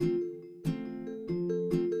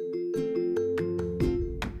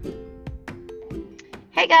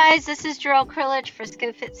guys, this is Jarrell Krillich,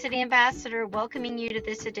 Frisco Fit City Ambassador, welcoming you to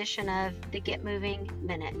this edition of the Get Moving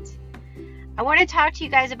Minute. I want to talk to you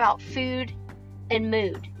guys about food and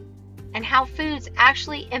mood and how foods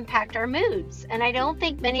actually impact our moods. And I don't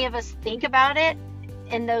think many of us think about it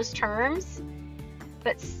in those terms,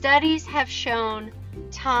 but studies have shown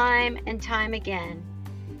time and time again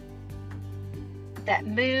that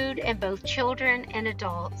mood in both children and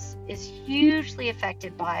adults is hugely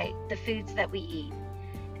affected by the foods that we eat.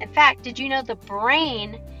 In fact, did you know the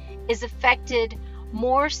brain is affected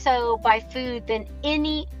more so by food than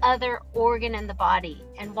any other organ in the body?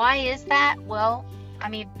 And why is that? Well,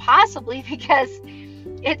 possibly because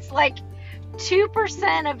it's like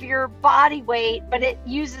 2% of your body weight, but it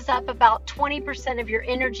uses up about 20% of your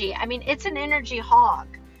energy. It's an energy hog.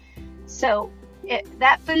 So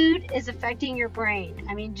that food is affecting your brain.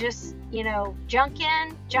 Junk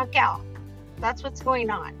in, junk out. That's what's going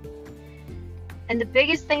on. And the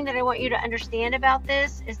biggest thing that I want you to understand about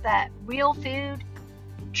this is that real food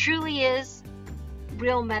truly is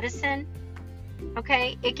real medicine.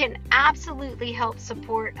 Okay? It can absolutely help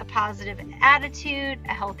support a positive attitude,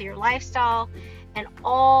 a healthier lifestyle, and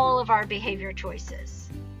all of our behavior choices.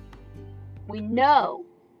 We know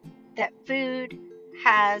that food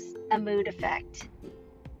has a mood effect.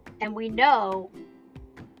 And we know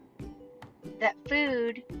that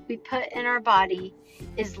food we put in our body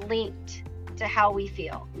is linked to how we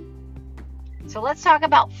feel. So let's talk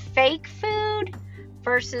about fake food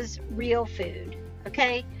versus real food.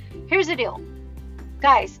 Okay? Here's the deal.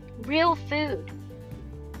 Guys, real food.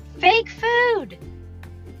 Fake food.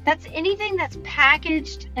 That's anything that's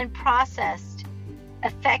packaged and processed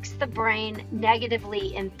affects the brain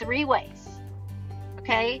negatively in 3 ways.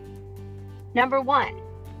 Okay? Number 1,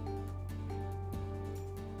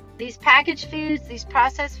 these packaged foods, these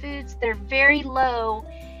processed foods, they're very low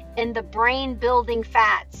in the brain building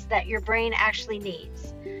fats that your brain actually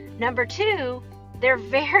needs. Number 2, they're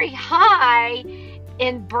very high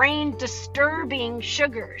in brain disturbing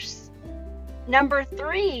sugars. Number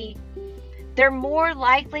 3, they're more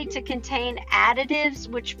likely to contain additives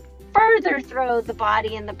which further throw the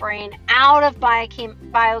body and the brain out of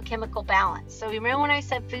biochemical balance. So remember when I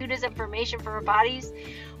said food is information for our bodies?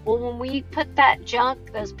 Well, when we put that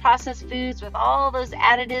junk, those processed foods with all those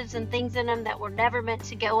additives and things in them that were never meant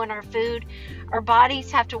to go in our food, our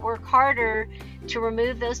bodies have to work harder to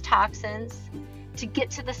remove those toxins to get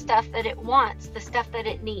to the stuff that it wants, the stuff that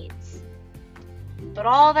it needs. But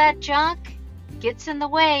all that junk gets in the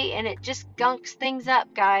way and it just gunks things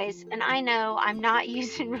up, guys. And I know I'm not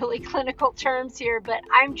using really clinical terms here, but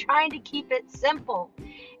I'm trying to keep it simple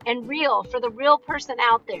and real for the real person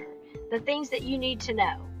out there, the things that you need to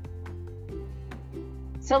know.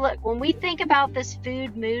 So look, when we think about this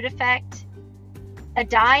food mood effect, a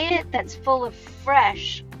diet that's full of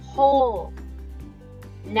fresh, whole,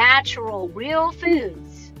 natural, real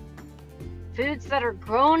foods that are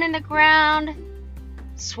grown in the ground,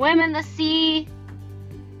 swim in the sea,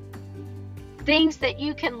 things that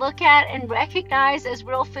you can look at and recognize as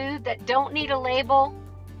real food that don't need a label,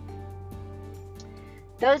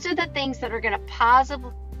 those are the things that are going to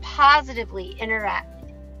positively interact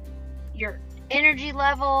your energy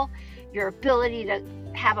level, your ability to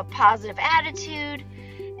have a positive attitude,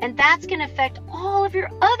 and that's going to affect all of your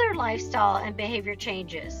other lifestyle and behavior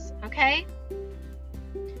changes. Okay?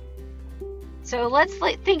 So let's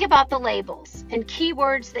think about the labels and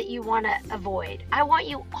keywords that you want to avoid. I want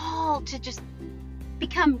you all to just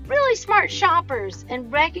become really smart shoppers and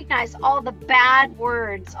recognize all the bad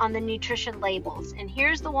words on the nutrition labels. And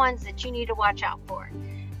here's the ones that you need to watch out for.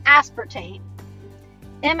 Aspartame,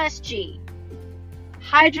 MSG,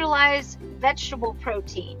 hydrolyzed vegetable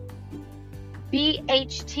protein,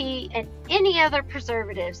 BHT, and any other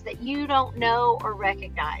preservatives that you don't know or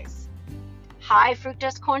recognize. High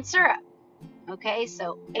fructose corn syrup. Okay,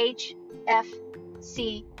 so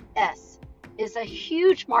HFCS is a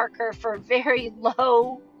huge marker for very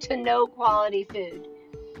low to no quality food.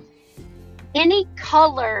 Any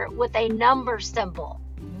color with a number symbol,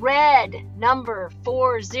 red number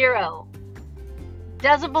 40,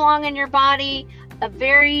 doesn't belong in your body. A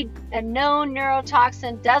known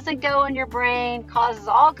neurotoxin doesn't go in your brain, causes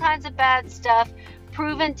all kinds of bad stuff,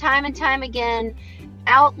 proven time and time again,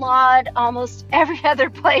 outlawed almost every other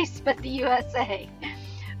place but the USA.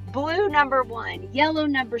 Blue number 1, yellow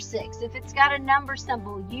number 6. If it's got a number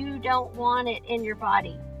symbol, you don't want it in your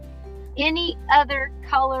body. Any other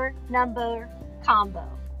color number combo.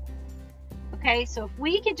 Okay, so if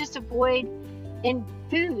we can just avoid in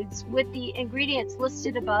foods with the ingredients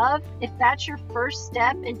listed above, if that's your first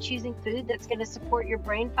step in choosing food that's going to support your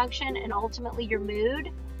brain function and ultimately your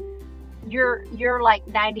mood, you're like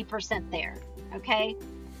 90% there, okay?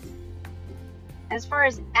 As far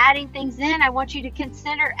as adding things in, I want you to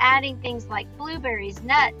consider adding things like blueberries,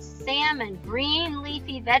 nuts, salmon, green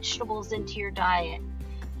leafy vegetables into your diet.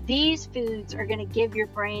 These foods are going to give your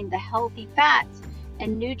brain the healthy fats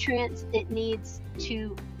and nutrients it needs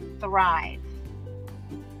to thrive.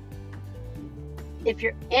 If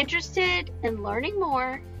you're interested in learning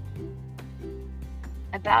more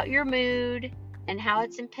about your mood and how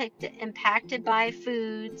it's impacted by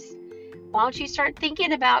foods, why don't you start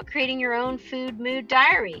thinking about creating your own food mood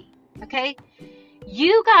diary, okay?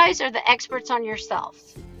 You guys are the experts on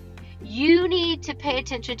yourselves. You need to pay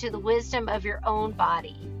attention to the wisdom of your own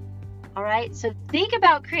body, all right? So think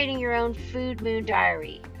about creating your own food mood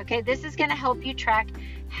diary, okay? This is going to help you track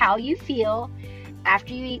how you feel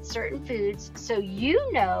after you eat certain foods, so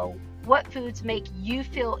you know what foods make you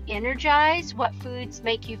feel energized, what foods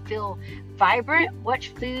make you feel vibrant, what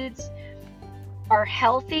foods are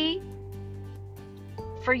healthy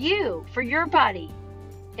for you, for your body.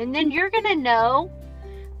 And then you're going to know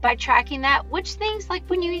by tracking that which things, like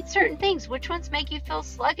when you eat certain things, which ones make you feel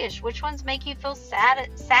sluggish, which ones make you feel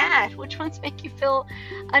sad, which ones make you feel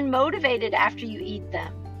unmotivated after you eat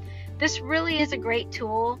them. This really is a great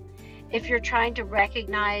tool if you're trying to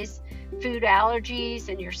recognize food allergies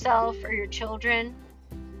in yourself or your children.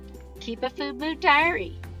 Keep a food mood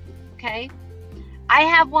diary, okay? I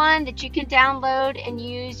have one that you can download and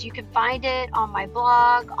use. You can find it on my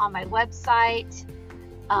blog, on my website,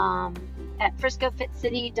 at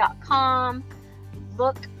friscofitcity.com.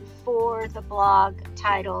 Look for the blog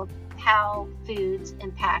titled How Foods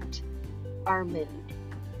Impact Our Mood.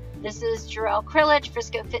 This is Jarrell Krilich,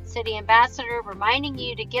 Frisco Fit City Ambassador, reminding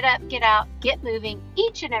you to get up, get out, get moving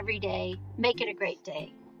each and every day. Make it a great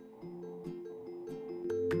day.